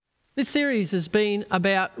This series has been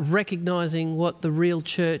about recognising what the real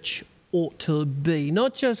church ought to be.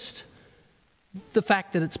 Not just the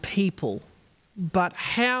fact that it's people, but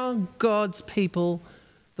how God's people,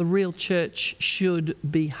 the real church, should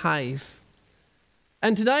behave.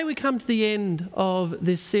 And today we come to the end of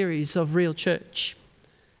this series of Real Church.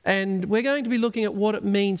 And we're going to be looking at what it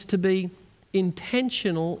means to be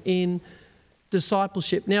intentional in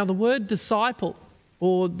discipleship. Now, the word disciple,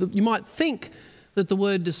 you might think that the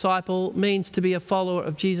word disciple means to be a follower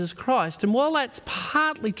of Jesus Christ. And while that's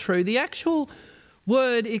partly true, the actual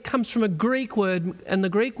word, it comes from a Greek word, and the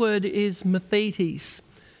Greek word is mathetes.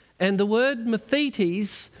 And the word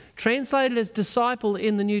mathetes, translated as disciple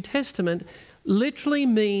in the New Testament, literally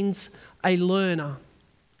means a learner.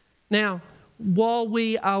 Now, while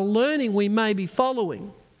we are learning, we may be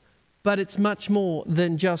following, but it's much more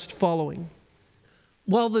than just following.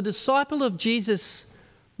 While the disciple of Jesus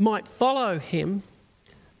might follow him,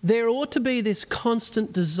 there ought to be this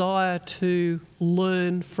constant desire to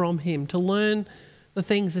learn from him, to learn the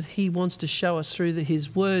things that he wants to show us through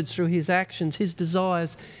his words, through his actions, his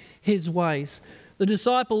desires, his ways. The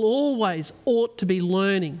disciple always ought to be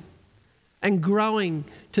learning and growing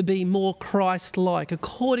to be more Christ-like,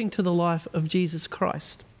 according to the life of Jesus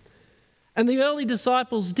Christ. And the early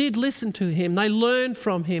disciples did listen to him. They learned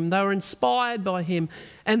from him. They were inspired by him,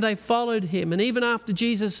 and they followed him. And even after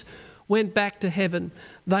Jesus went back to heaven,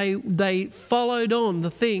 they followed on the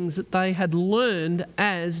things that they had learned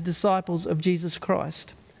as disciples of Jesus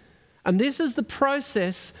Christ. And this is the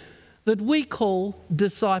process that we call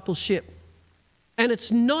discipleship. And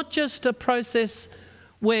it's not just a process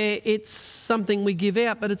where it's something we give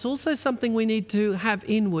out, but it's also something we need to have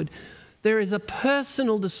inward. There is a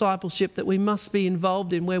personal discipleship that we must be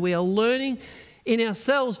involved in, where we are learning in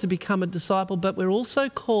ourselves to become a disciple, but we're also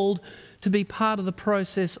called to be part of the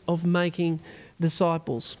process of making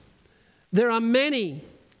disciples. There are many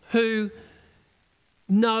who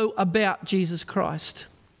know about Jesus Christ.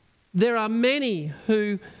 There are many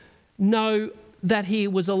who know that he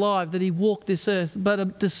was alive, that he walked this earth, but a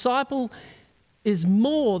disciple is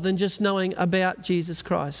more than just knowing about Jesus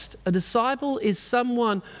Christ. A disciple is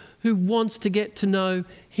someone who wants to get to know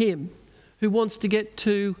him, who wants to get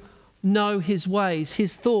to know his ways,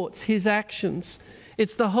 his thoughts, his actions.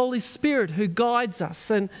 It's the Holy Spirit who guides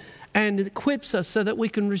us and equips us so that we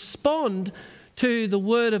can respond to the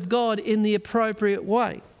Word of God in the appropriate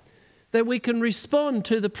way, that we can respond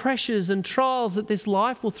to the pressures and trials that this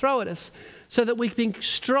life will throw at us, so that we can be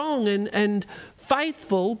strong and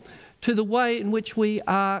faithful to the way in which we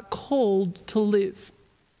are called to live.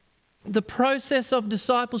 The process of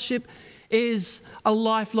discipleship is a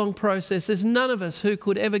lifelong process. There's none of us who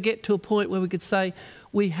could ever get to a point where we could say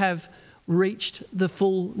we have reached the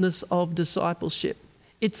fullness of discipleship.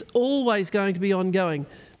 It's always going to be ongoing.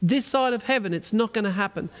 This side of heaven, it's not going to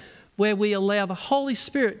happen, where we allow the Holy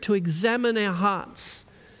Spirit to examine our hearts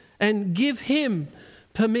and give him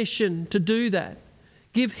permission to do that.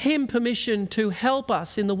 Give him permission to help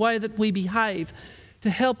us in the way that we behave, to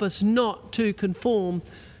help us not to conform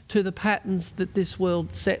to the patterns that this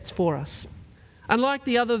world sets for us. Unlike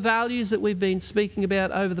the other values that we've been speaking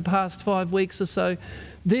about over the past 5 weeks or so,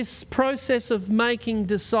 this process of making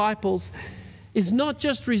disciples is not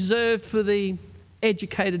just reserved for the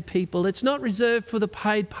educated people. It's not reserved for the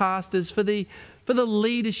paid pastors, for the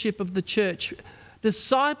leadership of the church.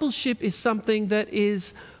 Discipleship is something that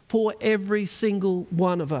is for every single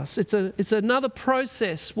one of us. It's another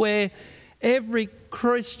process where every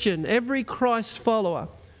Christian, every Christ follower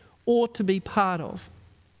ought to be part of.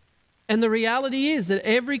 And the reality is that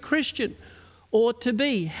every Christian ought to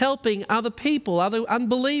be helping other people, other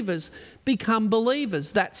unbelievers, become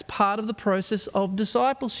believers. That's part of the process of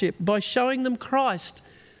discipleship. By showing them Christ,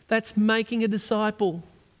 that's making a disciple.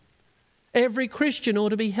 Every Christian ought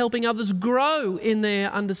to be helping others grow in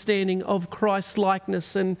their understanding of Christ's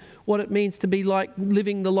likeness and what it means to be like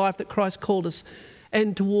living the life that Christ called us,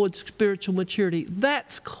 and towards spiritual maturity.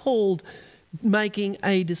 That's called making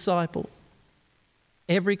a disciple.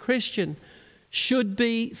 Every Christian should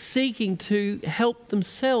be seeking to help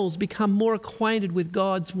themselves become more acquainted with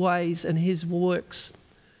God's ways and his works,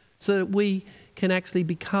 so that we can actually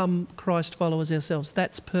become Christ followers ourselves.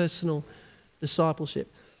 That's personal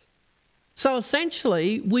discipleship. So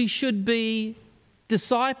essentially, we should be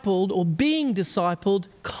discipled or being discipled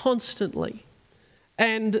constantly,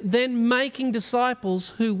 and then making disciples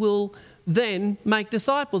who will then make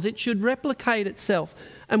disciples. It should replicate itself.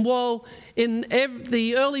 And while in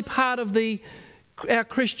the early part of our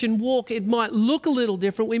Christian walk, it might look a little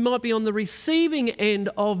different, we might be on the receiving end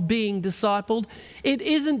of being discipled, it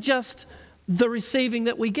isn't just the receiving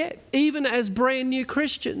that we get. Even as brand new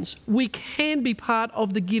Christians, we can be part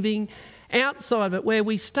of the giving outside of it, where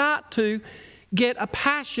we start to get a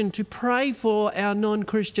passion to pray for our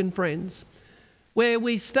non-Christian friends, where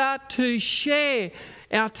we start to share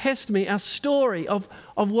our testimony, our story of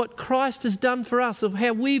what Christ has done for us, of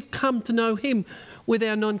how we've come to know him with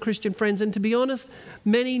our non-Christian friends. And to be honest,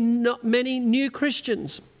 many new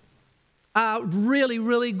Christians are really,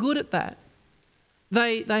 really good at that.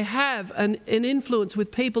 They have an influence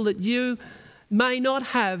with people that you may not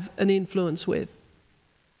have an influence with.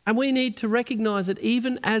 And we need to recognise that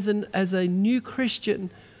even as a new Christian,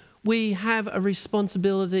 we have a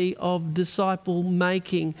responsibility of disciple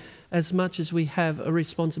making as much as we have a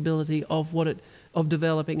responsibility of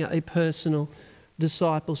developing a personal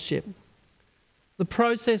discipleship. The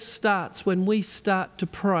process starts when we start to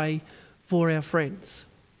pray for our friends,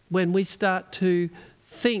 when we start to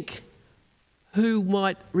think who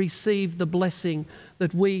might receive the blessing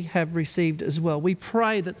that we have received as well. We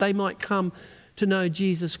pray that they might come to know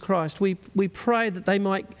Jesus Christ. We pray that they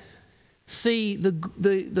might see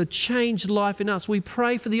the changed life in us. We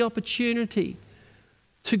pray for the opportunity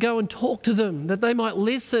to go and talk to them, that they might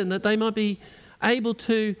listen, that they might be able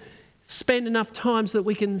to spend enough time so that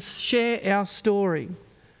we can share our story,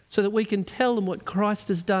 so that we can tell them what Christ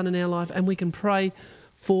has done in our life, and we can pray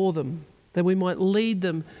for them, that we might lead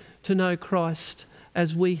them to know Christ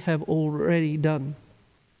as we have already done.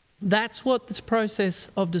 That's what this process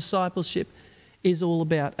of discipleship is all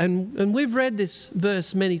about. And we've read this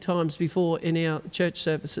verse many times before in our church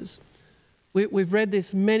services. We've read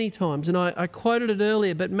this many times, and I quoted it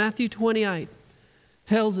earlier, but Matthew 28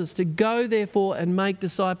 tells us to go therefore and make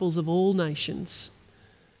disciples of all nations,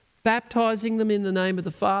 baptizing them in the name of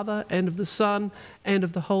the Father and of the Son and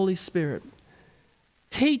of the Holy Spirit,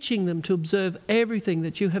 teaching them to observe everything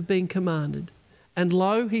that you have been commanded. And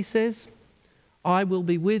lo, he says, I will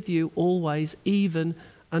be with you always, even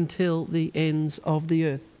until the ends of the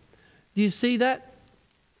earth. Do you see that?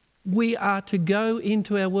 We are to go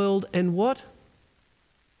into our world and what?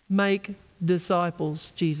 Make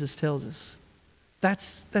disciples, Jesus tells us.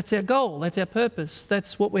 That's our goal, that's our purpose,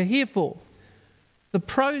 that's what we're here for. The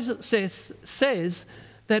process says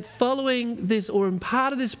that following this, or in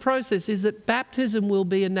part of this process, is that baptism will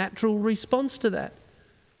be a natural response to that.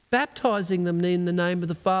 Baptizing them in the name of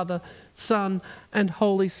the Father, Son, and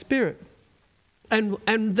Holy Spirit. And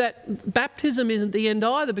that baptism isn't the end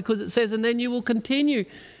either, because it says, and then you will continue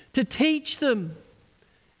to teach them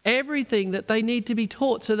everything that they need to be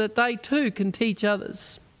taught, so that they too can teach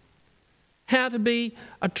others how to be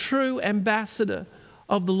a true ambassador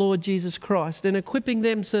of the Lord Jesus Christ, and equipping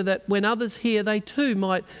them so that when others hear, they too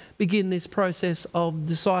might begin this process of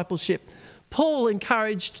discipleship. Paul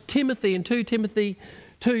encouraged Timothy in 2 Timothy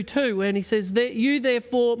 2:2, and he says, you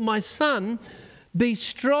therefore, my son, be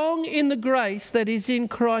strong in the grace that is in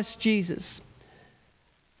Christ Jesus.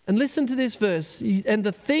 And listen to this verse. And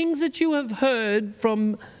the things that you have heard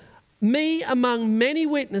from me among many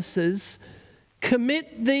witnesses,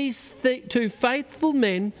 commit these to faithful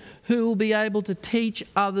men who will be able to teach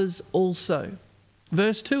others also.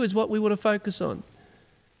 Verse 2 is what we want to focus on.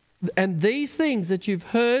 And these things that you've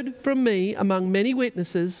heard from me among many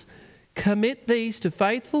witnesses, commit these to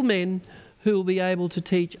faithful men who will be able to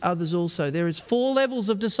teach others also. There is 4 levels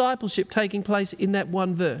of discipleship taking place in that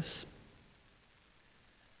one verse.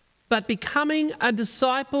 But becoming a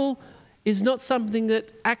disciple is not something that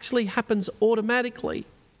actually happens automatically.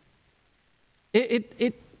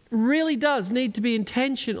 It really does need to be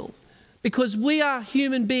intentional, because we are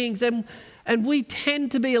human beings, and we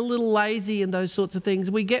tend to be a little lazy in those sorts of things.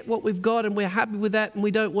 We get what we've got and we're happy with that, and we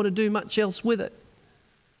don't want to do much else with it.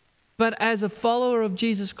 But as a follower of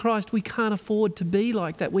Jesus Christ, we can't afford to be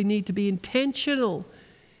like that. We need to be intentional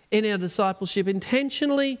in our discipleship,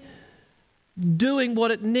 intentionally doing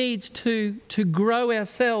what it needs to grow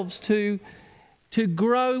ourselves, to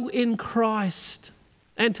grow in Christ,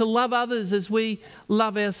 and to love others as we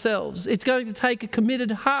love ourselves. It's going to take a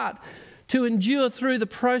committed heart to endure through the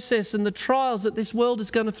process and the trials that this world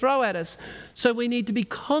is going to throw at us. So we need to be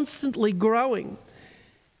constantly growing.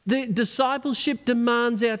 The discipleship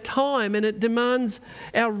demands our time, and it demands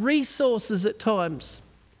our resources at times.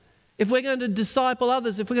 If we're going to disciple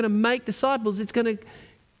others, if we're going to make disciples,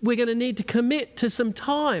 we're going to need to commit to some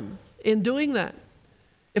time in doing that.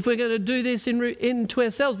 If we're going to do this into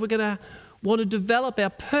ourselves, we're going to want to develop our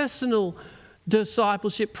personal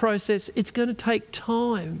discipleship process. It's going to take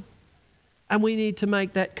time, and we need to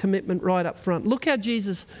make that commitment right up front. Look how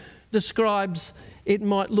Jesus describes it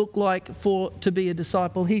might look like to be a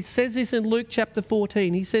disciple. He says this in Luke chapter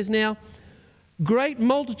 14. He says, now, great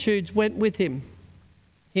multitudes went with him,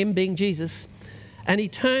 him being Jesus, and he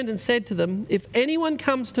turned and said to them, "If anyone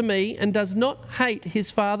comes to me and does not hate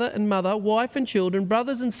his father and mother, wife and children,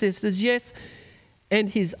 brothers and sisters, yes, and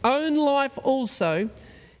his own life also,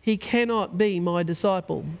 he cannot be my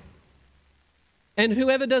disciple. And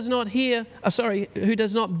whoever does not who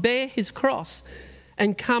does not bear his cross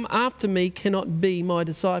and come after me cannot be my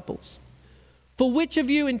disciples. For which of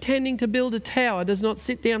you intending to build a tower does not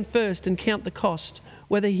sit down first and count the cost,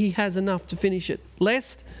 whether he has enough to finish it,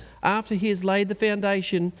 lest after he has laid the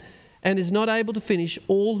foundation and is not able to finish,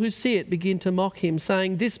 all who see it begin to mock him,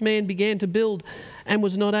 saying, 'This man began to build and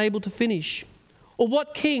was not able to finish.' Or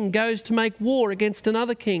what king goes to make war against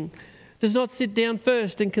another king, does not sit down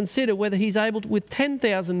first and consider whether he's able to, with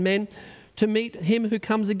 10,000 men to meet him who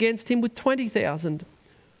comes against him with 20,000?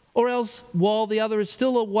 Or else, while the other is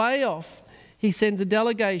still a way off, he sends a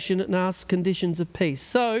delegation and asks conditions of peace.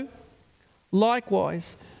 So,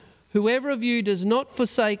 likewise, whoever of you does not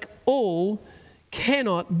forsake all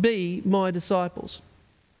cannot be my disciples."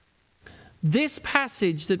 This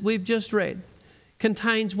passage that we've just read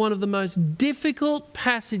contains one of the most difficult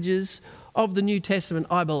passages of the New Testament,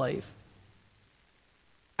 I believe.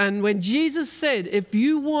 And when Jesus said, if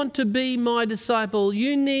you want to be my disciple,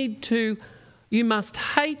 you must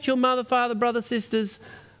hate your mother, father, brother, sisters,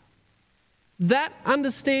 that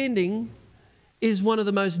understanding is one of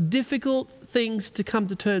the most difficult things to come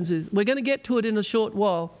to terms with. We're going to get to it in a short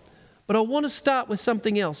while, but I want to start with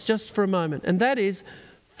something else just for a moment. And that is,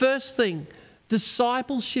 first thing,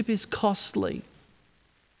 discipleship is costly.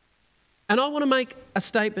 And I want to make a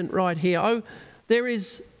statement right here. There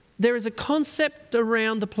is a concept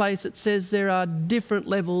around the place that says there are different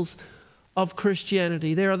levels of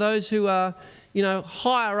Christianity. There are those who are,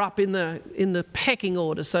 higher up in the pecking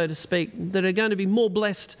order, so to speak, that are going to be more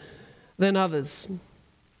blessed than others.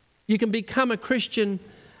 You can become a Christian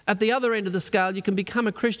at the other end of the scale. You can become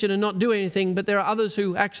a Christian and not do anything, but there are others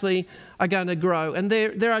who actually are going to grow. And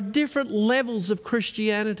there are different levels of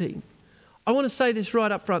Christianity. I want to say this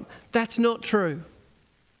right up front. That's not true.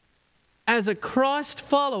 As a Christ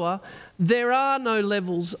follower, there are no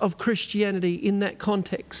levels of Christianity in that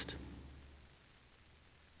context.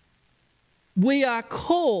 We are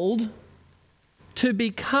called to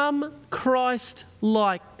become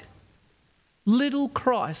Christ-like, little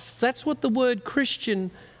Christs. That's what the word Christian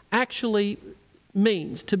actually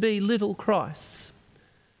means, to be little Christs.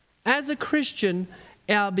 As a Christian,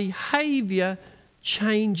 our behaviour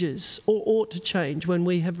changes, or ought to change, when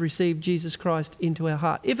we have received Jesus Christ into our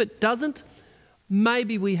heart. If it doesn't,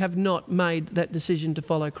 maybe we have not made that decision to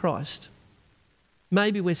follow Christ.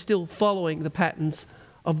 Maybe we're still following the patterns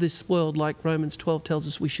of this world, like Romans 12 tells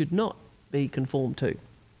us we should not be conformed to.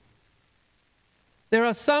 There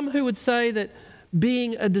are some who would say that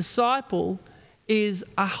being a disciple is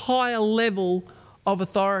a higher level of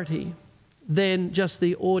authority than just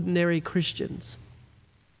the ordinary Christians.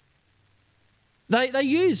 They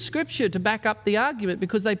use Scripture to back up the argument,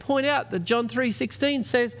 because they point out that John 3:16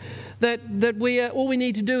 says that all we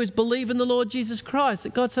need to do is believe in the Lord Jesus Christ,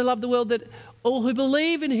 that God so loved the world that all who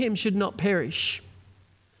believe in him should not perish.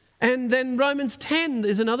 And then Romans 10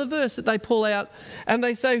 is another verse that they pull out, and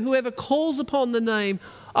they say, whoever calls upon the name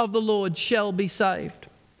of the Lord shall be saved.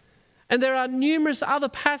 And there are numerous other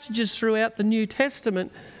passages throughout the New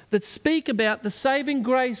Testament that speak about the saving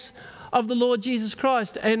grace of the Lord Jesus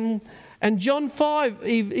Christ. And in John 5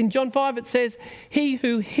 it says, he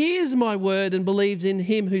who hears my word and believes in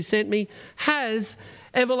him who sent me has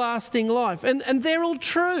everlasting life. And they're all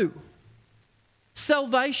true.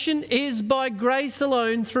 Salvation is by grace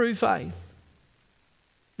alone through faith.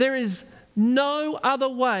 There is no other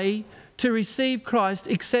way to receive Christ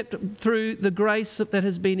except through the grace that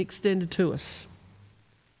has been extended to us.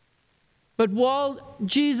 But while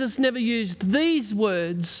Jesus never used these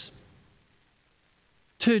words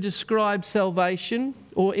to describe salvation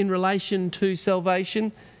or in relation to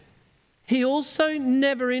salvation, he also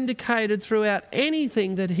never indicated throughout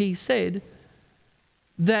anything that he said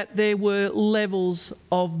that there were levels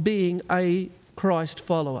of being a Christ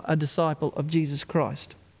follower, a disciple of Jesus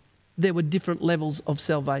Christ. There were different levels of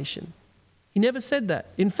salvation. He never said that.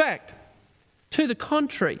 In fact, to the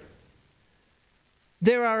contrary,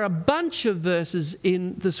 there are a bunch of verses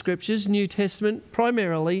in the Scriptures, New Testament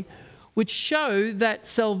primarily, which show that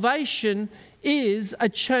salvation is a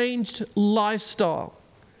changed lifestyle.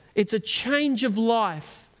 It's a change of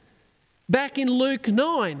life. Back in Luke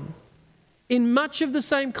 9, in much of the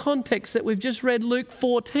same context that we've just read Luke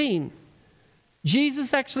 14,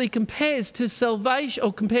 Jesus actually compares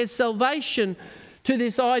salvation to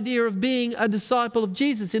this idea of being a disciple of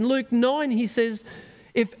Jesus. In Luke 9, he says,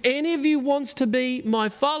 if any of you wants to be my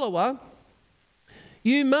follower,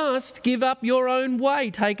 You must give up your own way,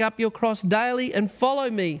 take up your cross daily and follow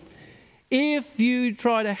me. If you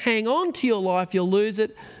try to hang on to your life, you'll lose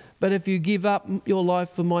it. But if you give up your life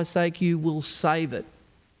for my sake, you will save it.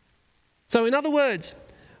 So in other words,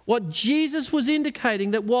 what Jesus was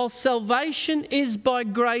indicating, that while salvation is by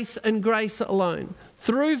grace and grace alone,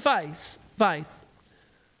 through faith,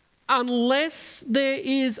 unless there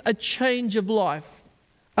is a change of life,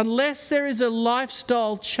 unless there is a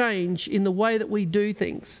lifestyle change in the way that we do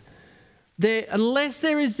things, unless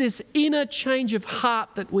there is this inner change of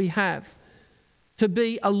heart that we have to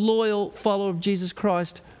be a loyal follower of Jesus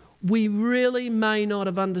Christ, we really may not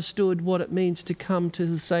have understood what it means to come to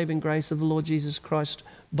the saving grace of the Lord Jesus Christ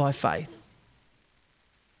by faith.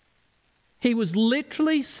 He was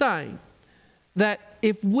literally saying that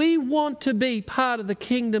if we want to be part of the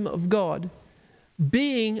kingdom of God,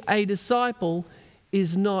 being a disciple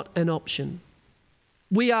is not an option.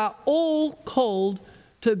 We are all called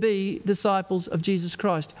to be disciples of Jesus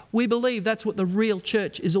Christ. We believe that's what the real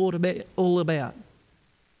church is all about.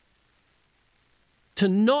 To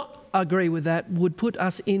not agree with that would put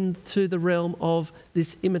us into the realm of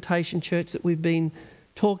this imitation church that we've been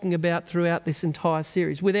talking about throughout this entire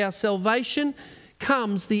series. With our salvation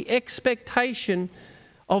comes the expectation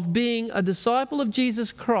of being a disciple of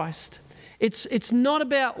Jesus Christ. It's not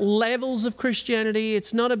about levels of Christianity.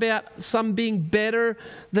 It's not about some being better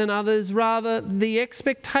than others. Rather, the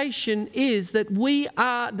expectation is that we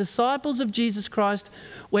are disciples of Jesus Christ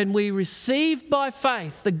when we receive by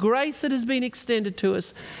faith the grace that has been extended to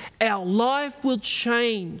us. Our life will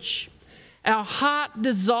change. Our heart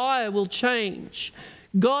desire will change.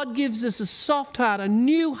 God gives us a soft heart, a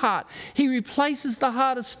new heart. He replaces the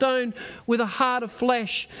heart of stone with a heart of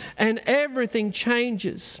flesh, and everything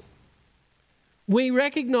changes. We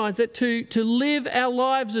recognize that to live our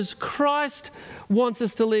lives as Christ wants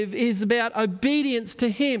us to live is about obedience to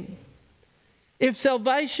Him. If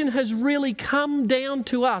salvation has really come down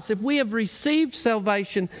to us, if we have received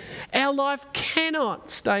salvation, our life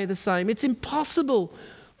cannot stay the same. It's impossible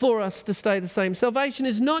for us to stay the same. Salvation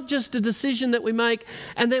is not just a decision that we make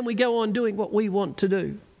and then we go on doing what we want to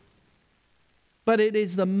do. But it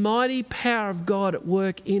is the mighty power of God at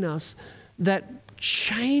work in us that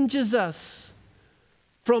changes us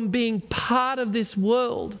from being part of this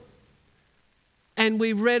world. And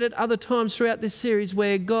we read it other times throughout this series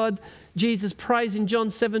where Jesus prays in John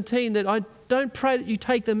 17 that I don't pray that you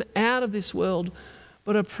take them out of this world,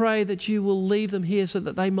 but I pray that you will leave them here so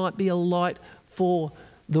that they might be a light for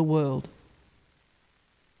the world.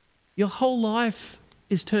 Your whole life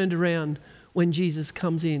is turned around when Jesus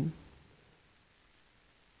comes in.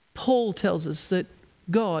 Paul tells us that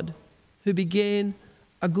God, who began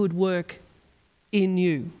a good work in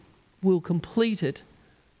you, will complete it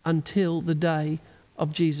until the day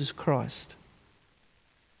of Jesus Christ.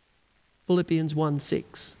 Philippians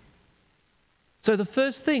 1:6. So the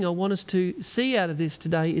first thing I want us to see out of this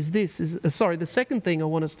today is the second thing I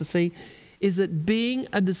want us to see is that being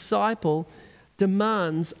a disciple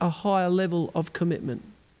demands a higher level of commitment.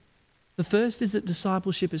 The first is that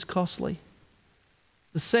discipleship is costly.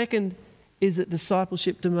 The second is that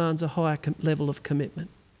discipleship demands a higher level of commitment.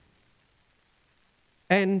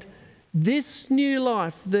 And this new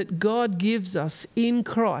life that God gives us in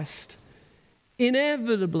Christ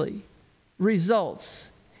inevitably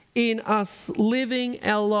results in us living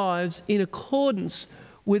our lives in accordance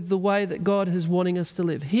with the way that God is wanting us to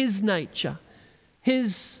live. His nature,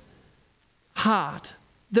 His heart,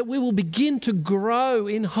 that we will begin to grow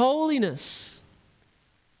in holiness.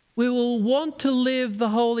 We will want to live the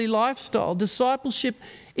holy lifestyle. Discipleship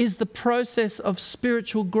is the process of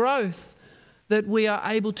spiritual growth that we are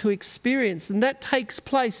able to experience. And that takes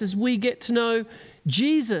place as we get to know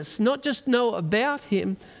Jesus, not just know about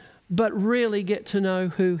Him, but really get to know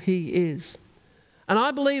who He is. And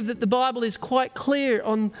I believe that the Bible is quite clear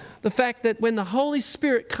on the fact that when the Holy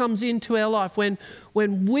Spirit comes into our life, when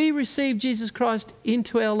we receive Jesus Christ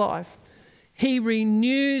into our life, He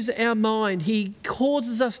renews our mind. He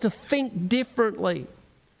causes us to think differently.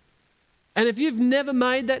 And if you've never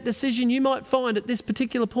made that decision, you might find at this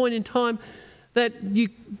particular point in time that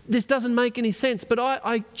this doesn't make any sense. But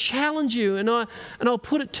I challenge you and I'll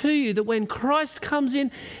put it to you that when Christ comes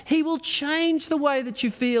in, He will change the way that you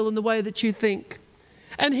feel and the way that you think.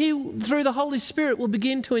 And He, through the Holy Spirit, will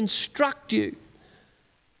begin to instruct you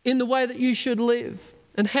in the way that you should live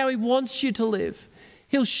and how He wants you to live.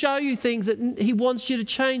 He'll show you things that He wants you to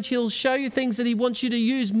change. He'll show you things that He wants you to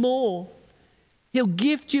use more. He'll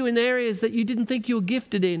gift you in areas that you didn't think you were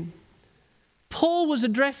gifted in. Paul was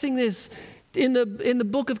addressing this in the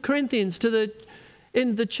book of Corinthians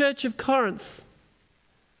in the church of Corinth.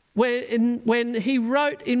 when he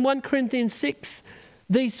wrote in 1 Corinthians 6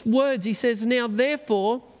 these words, he says, "Now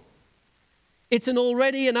therefore, it's an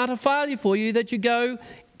already and utter failure for you that you go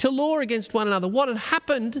to law against one another." What had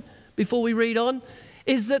happened, before we read on,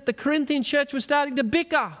 is that the Corinthian church was starting to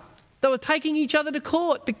bicker. They were taking each other to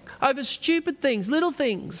court over stupid things, little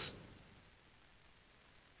things.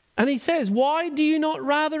 And he says, "Why do you not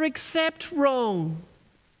rather accept wrong?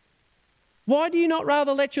 Why do you not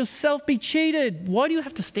rather let yourself be cheated? Why do you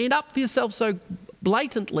have to stand up for yourself so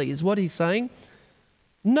blatantly?" is what he's saying.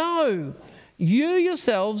 "No, you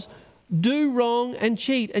yourselves do wrong and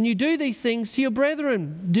cheat, and you do these things to your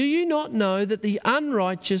brethren. Do you not know that the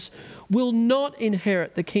unrighteous will not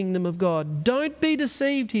inherit the kingdom of God? Don't be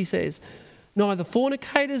deceived," he says. "Neither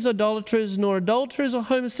fornicators, idolaters, nor adulterers or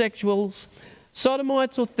homosexuals,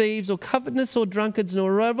 sodomites or thieves or covetous or drunkards,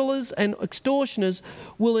 nor revelers and extortioners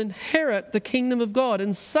will inherit the kingdom of God.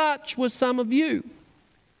 And such were some of you.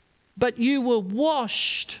 But you were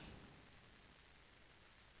washed,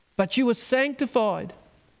 but you were sanctified,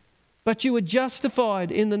 but you were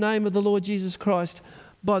justified in the name of the Lord Jesus Christ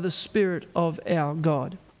by the Spirit of our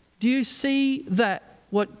God." Do you see that,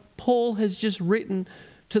 what Paul has just written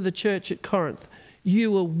to the church at Corinth?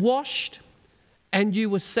 You were washed and you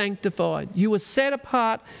were sanctified. You were set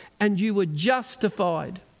apart and you were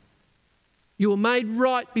justified. You were made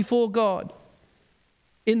right before God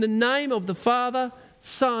in the name of the Father,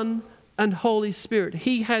 Son, and Holy Spirit.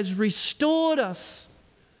 He has restored us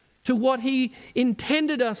to what He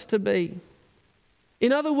intended us to be.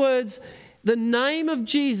 In other words, the name of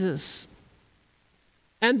Jesus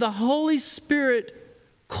and the Holy Spirit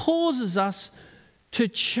causes us to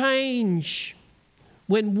change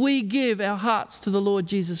when we give our hearts to the Lord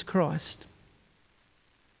Jesus Christ.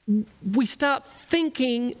 We start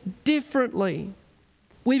thinking differently.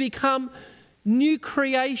 We become new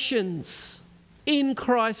creations in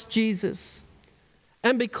Christ Jesus.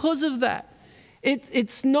 And because of that,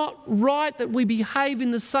 it's not right that we behave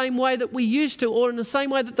in the same way that we used to, or in the same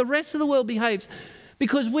way that the rest of the world behaves,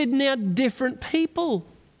 because we're now different people.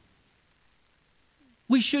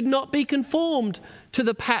 We should not be conformed to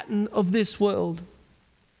the pattern of this world.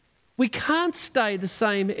 We can't stay the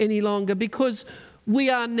same any longer because we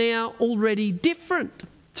are now already different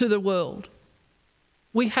to the world.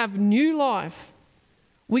 We have new life.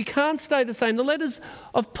 We can't stay the same. The letters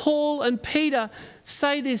of Paul and Peter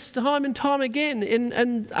say this time and time again,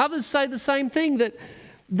 and others say the same thing, that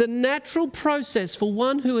the natural process for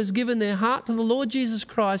one who has given their heart to the Lord Jesus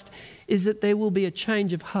Christ is that there will be a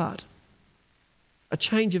change of heart, a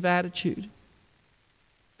change of attitude,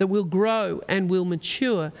 that will grow and will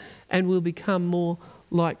mature and will become more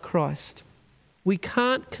like Christ. We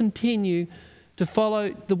can't continue to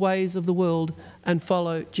follow the ways of the world and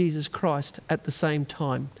follow Jesus Christ at the same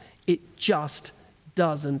time. It just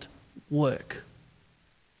doesn't work.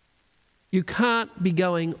 You can't be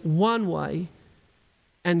going one way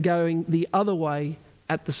and going the other way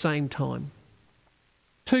at the same time.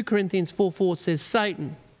 2 Corinthians 4:4 says,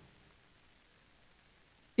 "Satan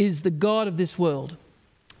is the god of this world,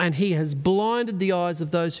 and he has blinded the eyes of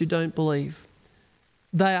those who don't believe.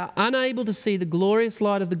 They are unable to see the glorious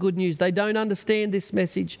light of the good news. They don't understand this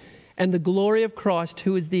message and the glory of Christ,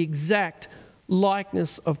 who is the exact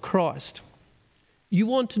likeness of Christ." You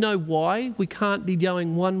want to know why we can't be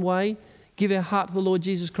going one way, give our heart to the Lord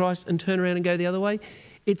Jesus Christ, and turn around and go the other way?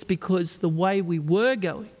 It's because the way we were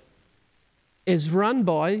going is run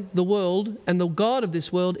by the world, and the god of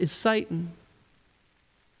this world is Satan.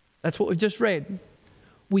 That's what we've just read.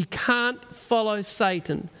 We can't follow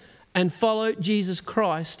Satan and follow Jesus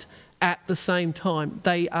Christ at the same time.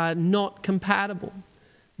 They are not compatible.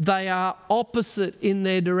 They are opposite in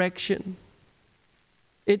their direction.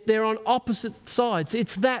 They're on opposite sides.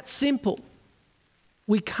 It's that simple.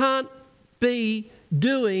 We can't be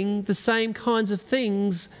doing the same kinds of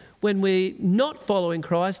things when we're not following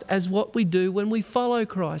Christ as what we do when we follow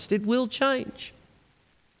Christ. It will change.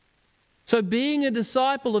 So being a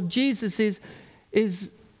disciple of Jesus is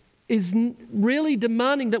really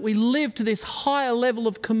demanding that we live to this higher level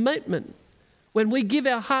of commitment. When we give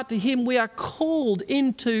our heart to Him, we are called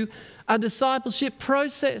into a discipleship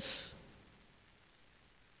process.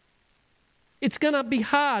 It's going to be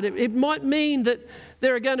hard. It might mean that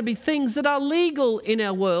there are going to be things that are legal in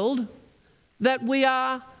our world that we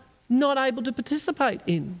are not able to participate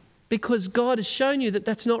in because God has shown you that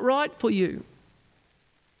that's not right for you.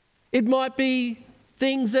 It might be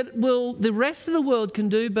things that the rest of the world can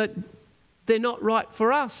do, but they're not right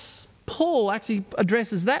for us. Paul actually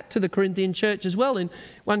addresses that to the Corinthian church as well in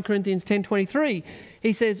 1 Corinthians 10:23.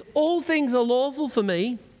 He says, "All things are lawful for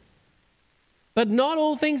me, But not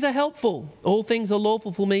all things are helpful. All things are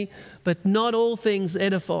lawful for me, but not all things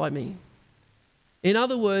edify me. In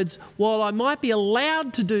other words, while I might be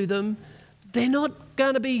allowed to do them, they're not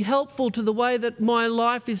going to be helpful to the way that my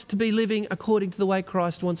life is to be living according to the way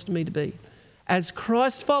Christ wants me to be. As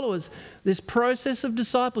Christ followers, this process of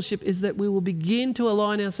discipleship is that we will begin to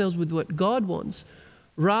align ourselves with what God wants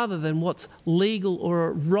rather than what's legal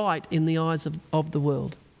or right in the eyes of the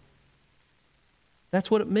world.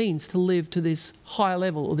 That's what it means to live to this higher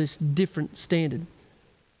level or this different standard.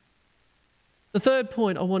 The third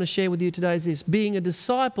point I want to share with you today is this: being a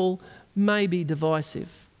disciple may be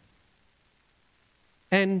divisive.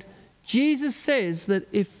 And Jesus says that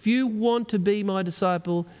if you want to be my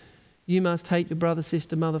disciple, you must hate your brother,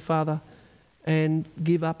 sister, mother, father, and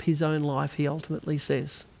give up his own life, he ultimately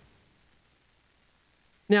says.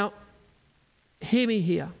 Now, hear me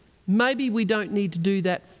here. Maybe we don't need to do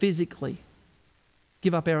that physically.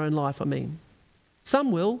 Give up our own life, I mean.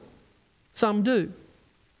 Some will, some do.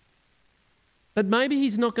 But maybe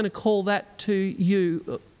he's not going to call that to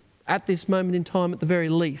you at this moment in time at the very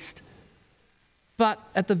least. But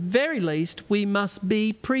at the very least, we must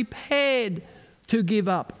be prepared to give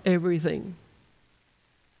up everything.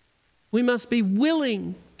 We must be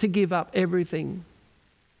willing to give up everything.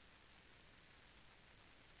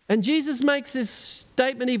 And Jesus makes this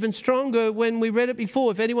statement even stronger when we read it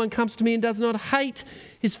before. If anyone comes to me and does not hate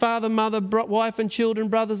his father, mother, wife and children,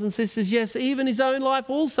 brothers and sisters, yes, even his own life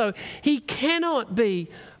also, he cannot be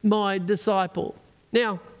my disciple.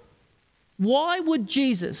 Now, why would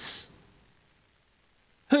Jesus,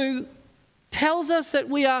 who tells us that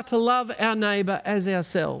we are to love our neighbour as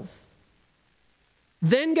ourselves,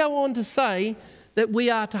 then go on to say that we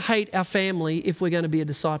are to hate our family if we're going to be a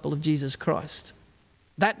disciple of Jesus Christ?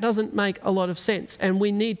 That doesn't make a lot of sense, and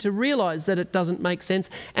we need to realise that it doesn't make sense,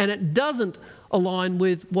 and it doesn't align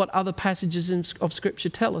with what other passages of Scripture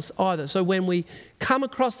tell us either. So when we come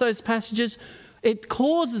across those passages, it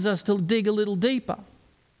causes us to dig a little deeper.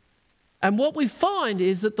 And what we find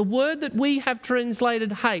is that the word that we have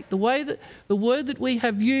translated hate, the word that we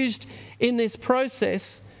have used in this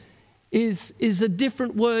process is a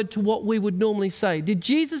different word to what we would normally say. Did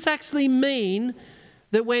Jesus actually mean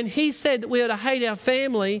that when he said that we are to hate our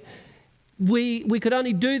family, we could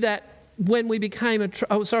only do that when we became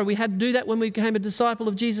we had to do that when we became a disciple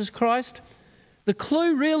of Jesus Christ? The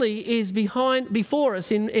clue really is before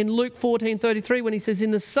us in Luke 14:33 when he says,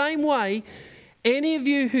 in the same way, any of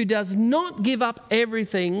you who does not give up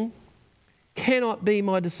everything cannot be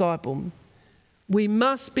my disciple. We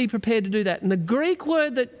must be prepared to do that. And the Greek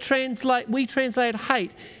word that we translate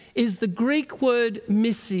hate is the Greek word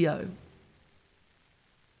missio.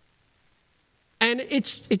 And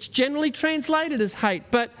it's generally translated as hate,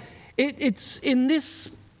 but it's in this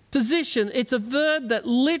position, it's a verb that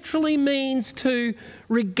literally means to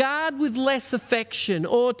regard with less affection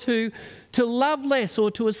or to love less or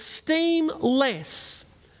to esteem less.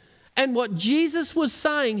 And what Jesus was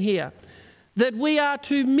saying here, that we are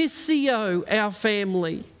to missio our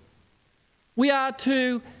family. We are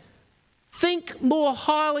to think more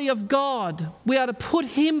highly of God. We are to put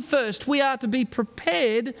him first. We are to be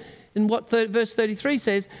prepared, in what verse 33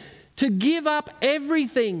 says, to give up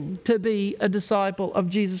everything to be a disciple of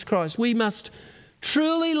Jesus Christ. We must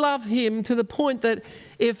truly love him to the point that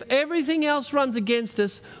if everything else runs against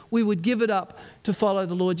us, we would give it up to follow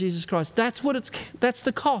the Lord Jesus Christ. That's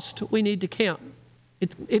the cost we need to count.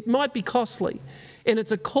 It might be costly, and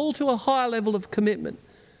it's a call to a higher level of commitment,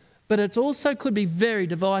 but it also could be very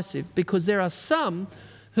divisive, because there are some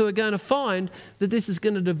who are going to find that this is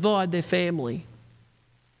going to divide their family.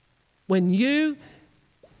 When you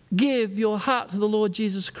give your heart to the Lord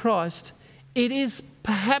Jesus Christ, it is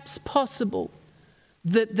perhaps possible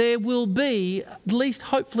that there will be, at least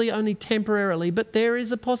hopefully only temporarily, but there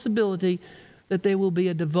is a possibility that there will be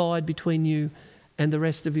a divide between you and the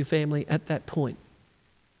rest of your family at that point.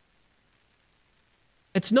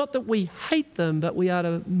 It's not that we hate them, but we are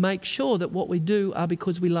to make sure that what we do are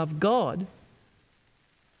because we love God,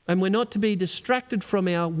 and we're not to be distracted from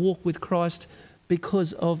our walk with Christ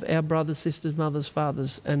because of our brothers, sisters, mothers,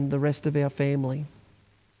 fathers, and the rest of our family.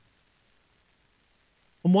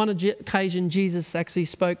 On one occasion, Jesus actually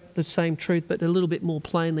spoke the same truth, but a little bit more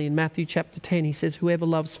plainly. In Matthew chapter 10, he says, whoever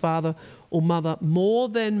loves father or mother more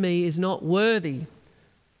than me is not worthy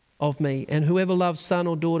of me, and whoever loves son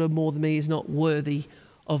or daughter more than me is not worthy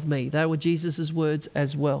of me. They were Jesus' words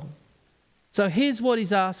as well. So here's what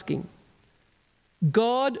he's asking.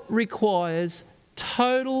 God requires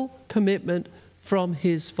total commitment from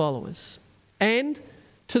his followers, and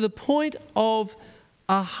to the point of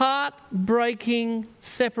a heart-breaking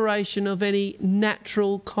separation of any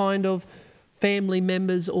natural kind of family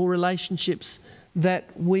members or relationships that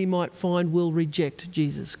we might find will reject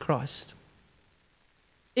Jesus Christ.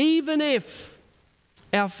 Even if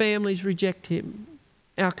our families reject him,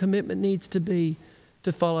 our commitment needs to be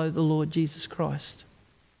to follow the Lord Jesus Christ.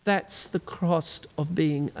 That's the cost of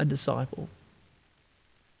being a disciple.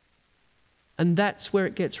 And that's where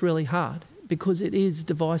it gets really hard, because it is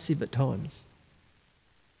divisive at times.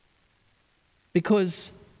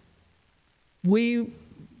 Because we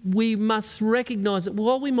must recognise that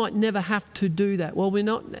while we might never have to do that, while we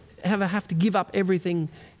not have to give up everything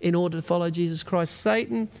in order to follow Jesus Christ,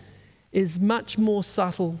 Satan is much more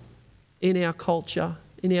subtle in our culture,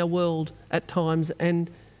 in our world at times,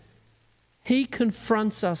 and he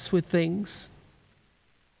confronts us with things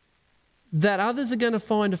that others are going to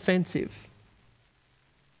find offensive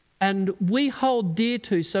and we hold dear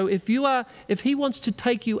to. So if he wants to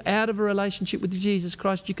take you out of a relationship with Jesus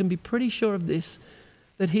Christ, you can be pretty sure of this,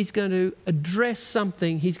 that he's going to address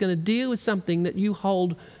something, he's going to deal with something that you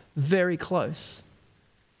hold very close.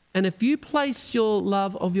 And if you place your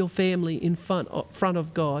love of your family in front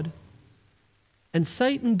of God, and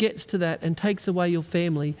Satan gets to that and takes away your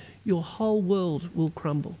family, your whole world will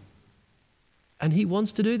crumble. And he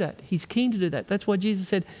wants to do that. He's keen to do that. That's why Jesus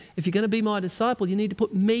said, if you're going to be my disciple, you need to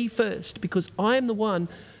put me first, because I am the one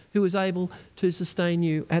who is able to sustain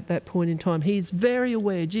you at that point in time. He's very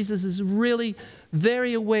aware. Jesus is really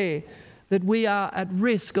very aware that we are at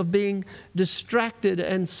risk of being distracted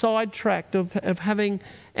and sidetracked, of having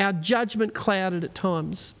our judgment clouded at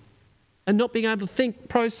times and not being able to think,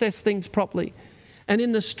 process things properly. And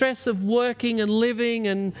in the stress of working and living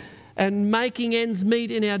and making ends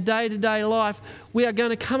meet in our day-to-day life, we are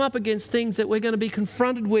going to come up against things that we're going to be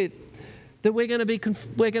confronted with, that we're going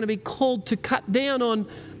to be called to cut down on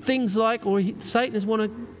things like, or Satan is want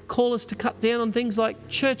to call us to cut down on things like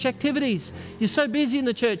church activities. You're so busy in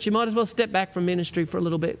the church, you might as well step back from ministry for a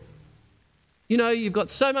little bit. You know, you've got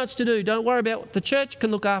so much to do. Don't worry about what the church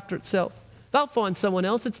can look after itself. They'll find someone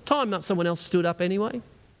else. It's time that someone else stood up anyway.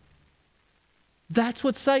 That's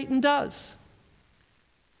what Satan does.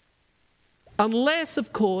 Unless,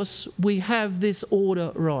 of course, we have this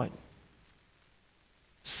order right,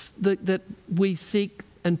 that we seek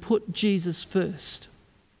and put Jesus first.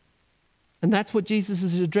 And that's what Jesus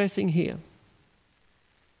is addressing here.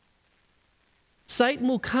 Satan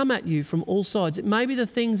will come at you from all sides. It may be the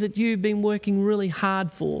things that you've been working really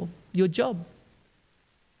hard for, your job.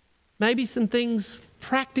 Maybe some things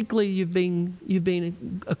practically you've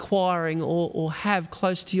been acquiring or have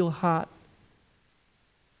close to your heart.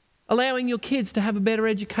 Allowing your kids to have a better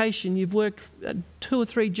education. You've worked 2 or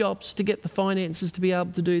 3 jobs to get the finances to be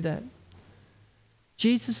able to do that.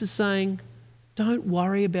 Jesus is saying, don't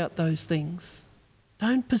worry about those things.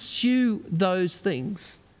 Don't pursue those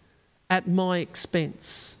things at my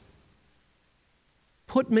expense.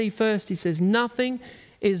 Put me first, he says. Nothing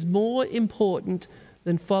is more important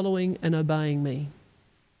than following and obeying me.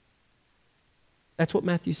 That's what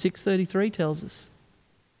Matthew 6:33 tells us.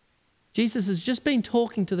 Jesus has just been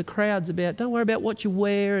talking to the crowds about, don't worry about what you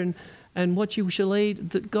wear and what you shall eat,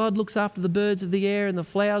 that God looks after the birds of the air and the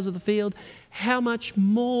flowers of the field. How much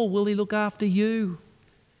more will he look after you?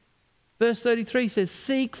 Verse 33 says,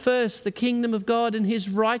 seek first the kingdom of God and his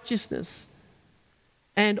righteousness.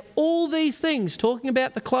 And all these things, talking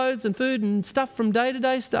about the clothes and food and stuff from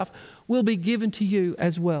day-to-day stuff, will be given to you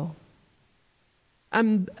as well.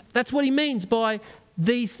 And that's what he means by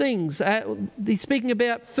these things. He's speaking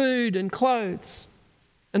about food and clothes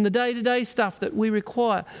and the day-to-day stuff that we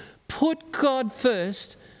require. Put God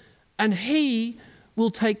first and he will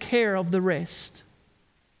take care of the rest.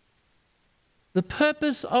 The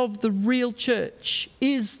purpose of the real church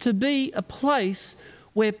is to be a place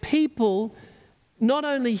where people not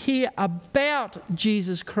only hear about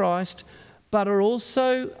Jesus Christ, but are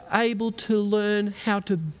also able to learn how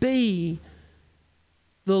to be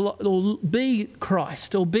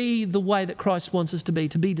Christ, or be the way that Christ wants us to be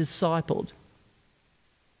discipled,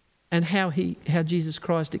 and how Jesus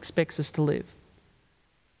Christ expects us to live.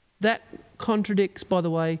 That contradicts, by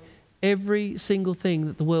the way, every single thing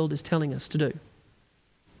that the world is telling us to do.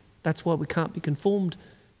 That's why we can't be conformed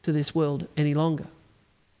to this world any longer.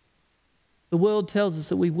 The world tells us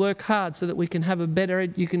that we work hard so that we can have a better,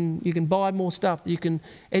 you can buy more stuff, that you can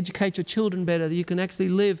educate your children better, that you can actually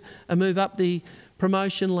live and move up the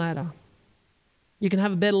promotion ladder. You can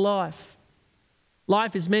have a better life.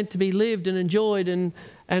 Life is meant to be lived and enjoyed,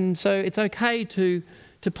 and so it's okay to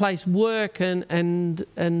place work and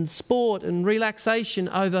sport and relaxation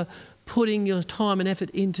over putting your time and effort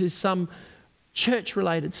into some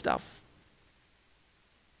church-related stuff,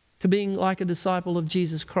 to being like a disciple of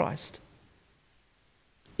Jesus Christ.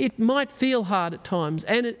 it might feel hard at times,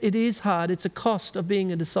 and it is hard. It's a cost of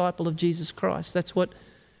being a disciple of Jesus Christ. That's what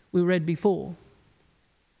we read before.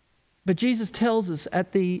 But Jesus tells us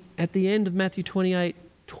at the end of Matthew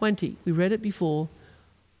 28:20, we read it before,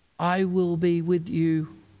 I will be with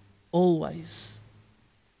you always,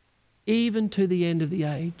 even to the end of the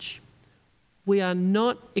age. We are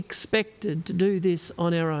not expected to do this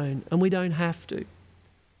on our own, and we don't have to.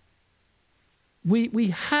 We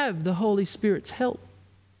have the Holy Spirit's help.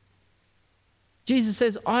 Jesus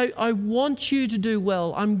says, I want you to do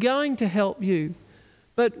well. I'm going to help you.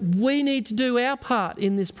 But we need to do our part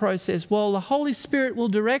in this process. While the Holy Spirit will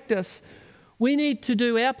direct us, we need to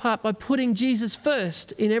do our part by putting Jesus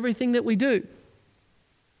first in everything that we do.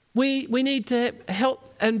 We need to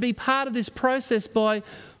help and be part of this process by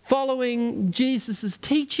following Jesus'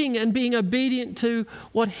 teaching and being obedient to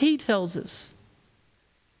what he tells us.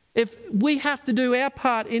 If we have to do our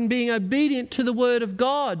part in being obedient to the Word of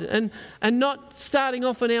God and not starting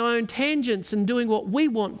off on our own tangents and doing what we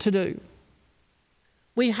want to do,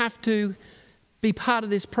 we have to be part of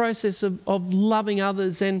this process of loving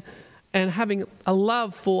others and having a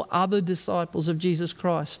love for other disciples of Jesus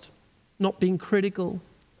Christ, not being critical,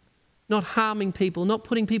 not harming people, not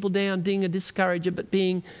putting people down, being a discourager, but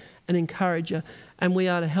being an encourager. And we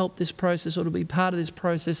are to help this process, or to be part of this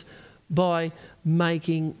process, by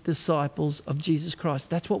making disciples of Jesus Christ.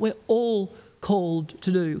 That's what we're all called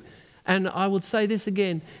to do. And I would say this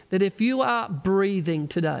again, that if you are breathing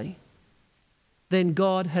today, then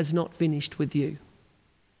God has not finished with you.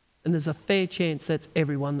 And there's a fair chance that's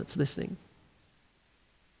everyone that's listening.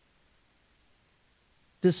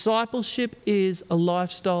 Discipleship is a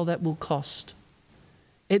lifestyle that will cost.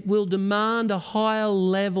 It will demand a higher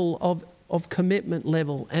level of commitment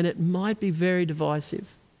level, and it might be very divisive.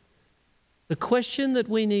 The question that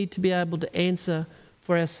we need to be able to answer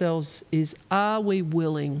for ourselves is, are we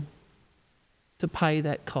willing to pay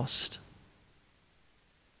that cost?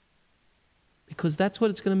 Because that's what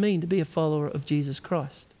it's going to mean to be a follower of Jesus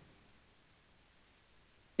Christ.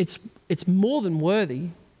 It's more than worthy,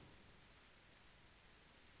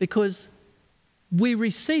 because we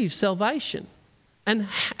receive salvation. And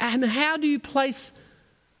how do you place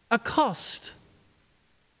a cost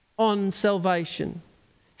on salvation?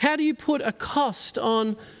 How do you put a cost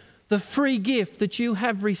on the free gift that you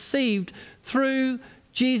have received through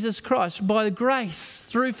Jesus Christ, by grace,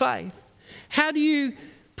 through faith? How do you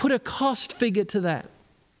put a cost figure to that?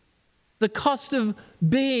 The cost of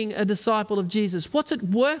being a disciple of Jesus. What's it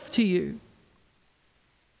worth to you?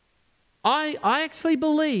 I actually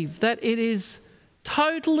believe that it is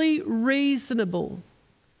totally reasonable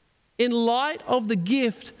in light of the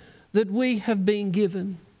gift that we have been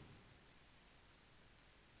given.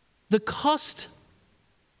 The cost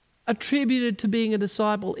attributed to being a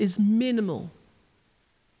disciple is minimal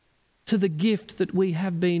to the gift that we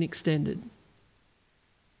have been extended.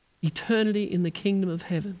 Eternity in the kingdom of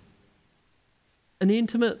heaven. An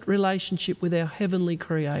intimate relationship with our heavenly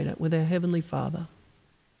Creator, with our Heavenly Father.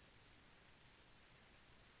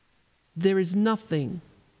 There is nothing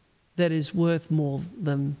that is worth more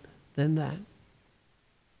than that.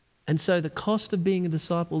 And so the cost of being a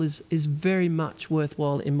disciple is very much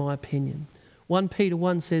worthwhile, in my opinion. 1 Peter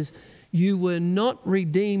 1 says, you were not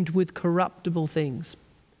redeemed with corruptible things,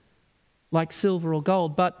 like silver or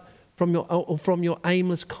gold, but from your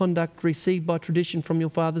aimless conduct received by tradition from your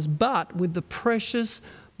fathers, but with the precious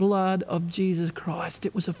blood of Jesus Christ.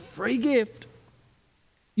 It was a free gift.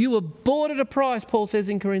 You were bought at a price, Paul says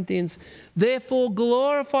in Corinthians. Therefore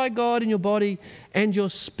glorify God in your body and your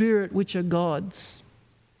spirit, which are God's.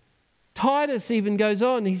 Titus even goes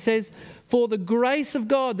on. He says, for the grace of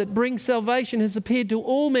God that brings salvation has appeared to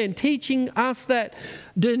all men, teaching us that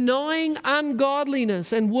denying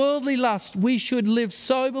ungodliness and worldly lust, we should live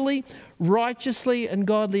soberly, righteously and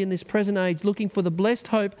godly in this present age, looking for the blessed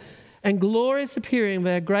hope and glorious appearing of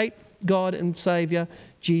our great God and Saviour,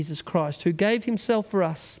 Jesus Christ, who gave himself for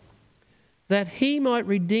us, that he might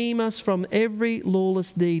redeem us from every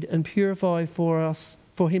lawless deed and purify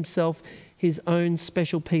for himself his own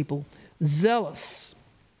special people, zealous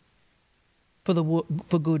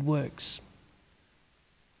for good works.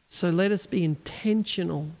 So let us be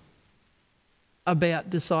intentional about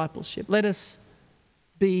discipleship. Let us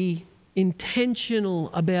be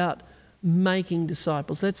intentional about making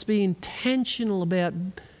disciples. Let's be intentional about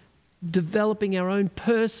developing our own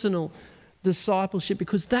personal discipleship,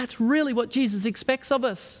 because that's really what Jesus expects of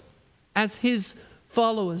us as his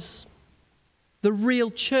followers. The real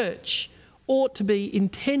church ought to be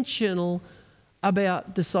intentional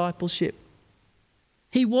about discipleship.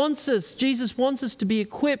 Jesus wants us to be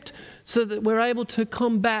equipped so that we're able to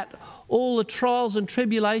combat all the trials and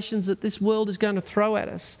tribulations that this world is going to throw at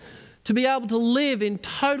us, to be able to live in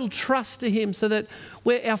total trust to Him so that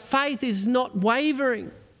where our faith is not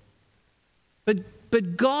wavering,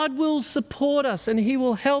 but God will support us and He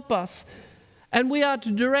will help us. And we are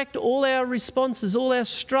to direct all our responses, all our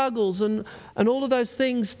struggles and all of those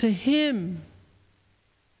things to Him.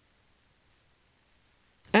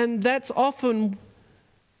 And that's often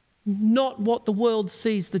not what the world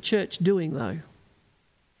sees the church doing, though.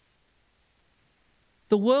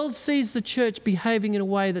 The world sees the church behaving in a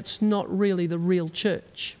way that's not really the real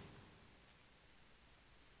church.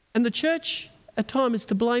 And the church at times is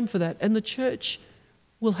to blame for that, and the church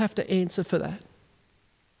will have to answer for that.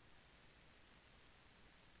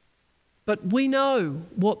 But we know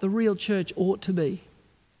what the real church ought to be.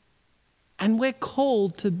 And we're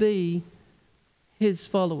called to be His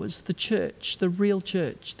followers, the church, the real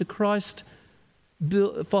church, the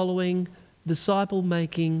Christ-following,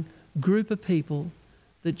 disciple-making group of people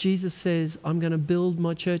that Jesus says, I'm going to build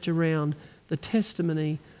my church around the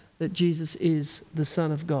testimony that Jesus is the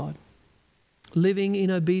Son of God. Living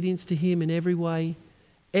in obedience to Him in every way,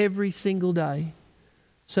 every single day,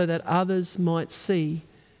 so that others might see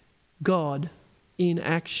God in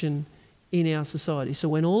action in our society. So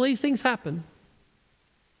when all these things happen,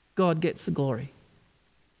 God gets the glory.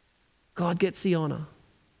 God gets the honour,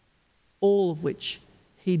 all of which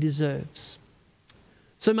He deserves.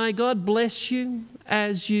 So may God bless you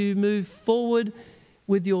as you move forward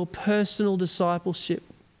with your personal discipleship,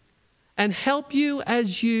 and help you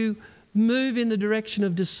as you move in the direction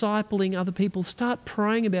of discipling other people. Start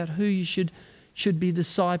praying about who you should be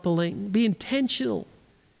discipling. Be intentional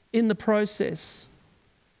in the process.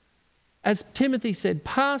 As Timothy said,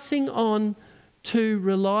 passing on to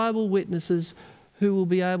reliable witnesses who will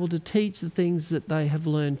be able to teach the things that they have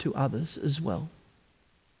learned to others as well.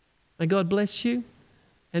 May God bless you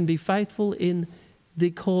and be faithful in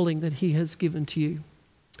the calling that He has given to you.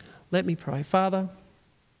 Let me pray. Father,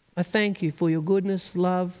 I thank You for Your goodness,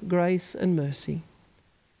 love, grace and mercy.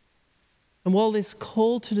 And while this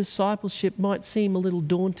call to discipleship might seem a little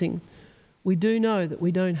daunting, we do know that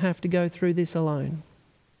we don't have to go through this alone.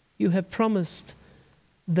 You have promised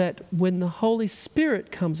that when the Holy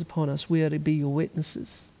Spirit comes upon us, we are to be Your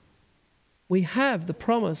witnesses. We have the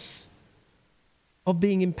promise of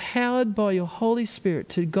being empowered by Your Holy Spirit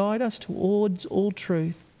to guide us towards all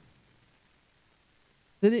truth.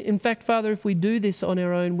 That in fact, Father, if we do this on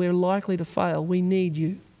our own, we're likely to fail. We need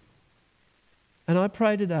You. And I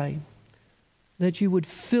pray today that You would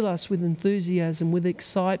fill us with enthusiasm, with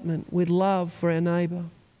excitement, with love for our neighbour.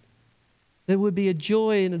 There would be a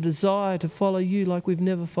joy and a desire to follow You like we've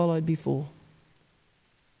never followed before,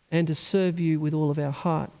 and to serve You with all of our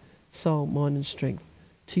heart, soul, mind and strength.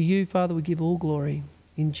 To You, Father, we give all glory.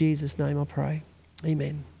 In Jesus' name I pray.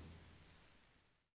 Amen.